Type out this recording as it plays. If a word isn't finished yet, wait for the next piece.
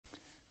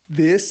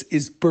This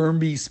is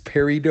Burmese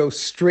Peridot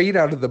straight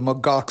out of the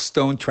Magog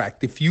Stone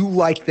Tract. If you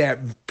like that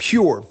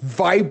pure,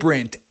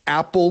 vibrant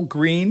apple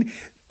green,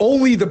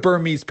 only the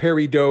Burmese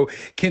Peridot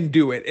can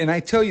do it. And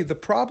I tell you, the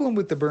problem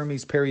with the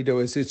Burmese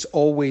Peridot is it's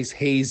always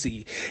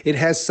hazy. It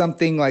has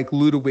something like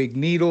Ludwig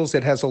needles.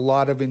 It has a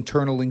lot of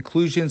internal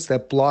inclusions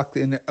that block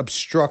and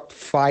obstruct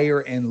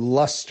fire and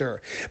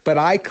luster. But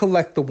I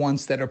collect the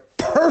ones that are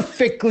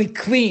perfectly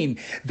clean.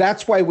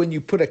 That's why when you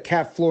put a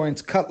cat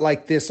Florence cut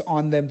like this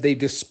on them, they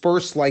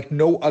disperse like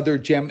no other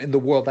gem in the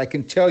world. I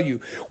can tell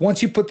you,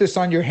 once you put this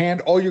on your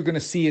hand, all you're going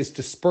to see is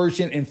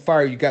dispersion and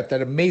fire. You got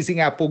that amazing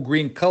apple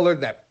green color,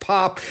 that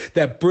pop,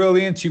 that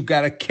brilliance. You've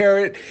got a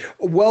carat,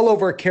 well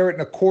over a carat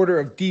and a quarter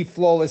of deep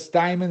flawless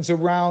diamonds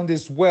around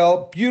as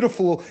well.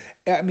 Beautiful.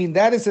 I mean,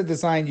 that is a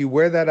design. You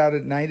wear that out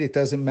at night. It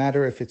doesn't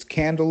matter if it's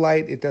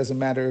candlelight. It doesn't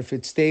matter if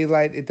it's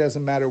daylight. It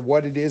doesn't matter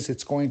what it is.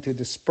 It's going to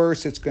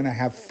disperse. It's going to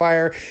have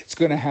fire. It's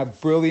going to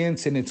have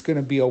brilliance, and it's going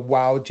to be a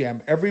wow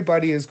gem.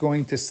 Everybody is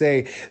going to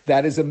say,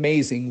 that is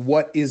amazing.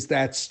 What is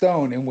that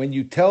stone? And when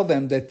you tell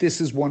them that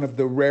this is one of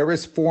the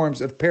rarest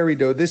forms of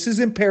peridot, this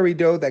isn't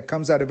peridot that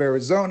comes out of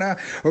Arizona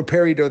or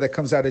peridot that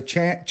comes out of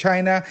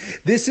China.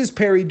 This is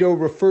peridot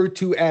referred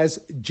to as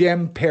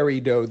gem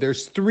peridot.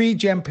 There's 3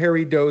 gem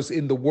peridots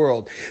in the world.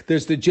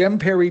 There's the gem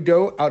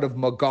peridot out of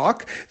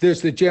Magog.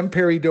 There's the gem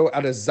peridot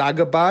out of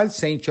Zagabad,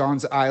 St.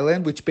 John's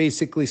Island, which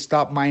basically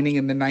stopped mining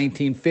in the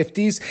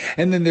 1950s.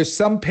 And then there's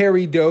some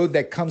peridot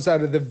that comes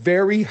out of the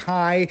very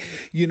high,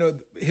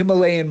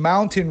 Himalayan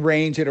mountain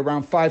range at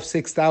around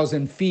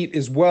 5,000-6,000 feet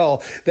as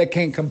well that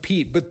can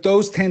compete. But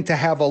those tend to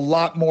have a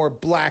lot more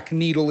black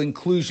needle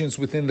inclusions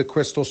within the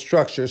crystal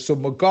structure. So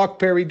Magog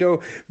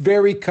peridot,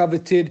 very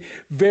coveted,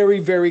 very,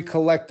 very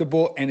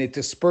collectible, and it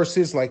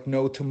disperses like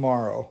no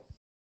tomorrow.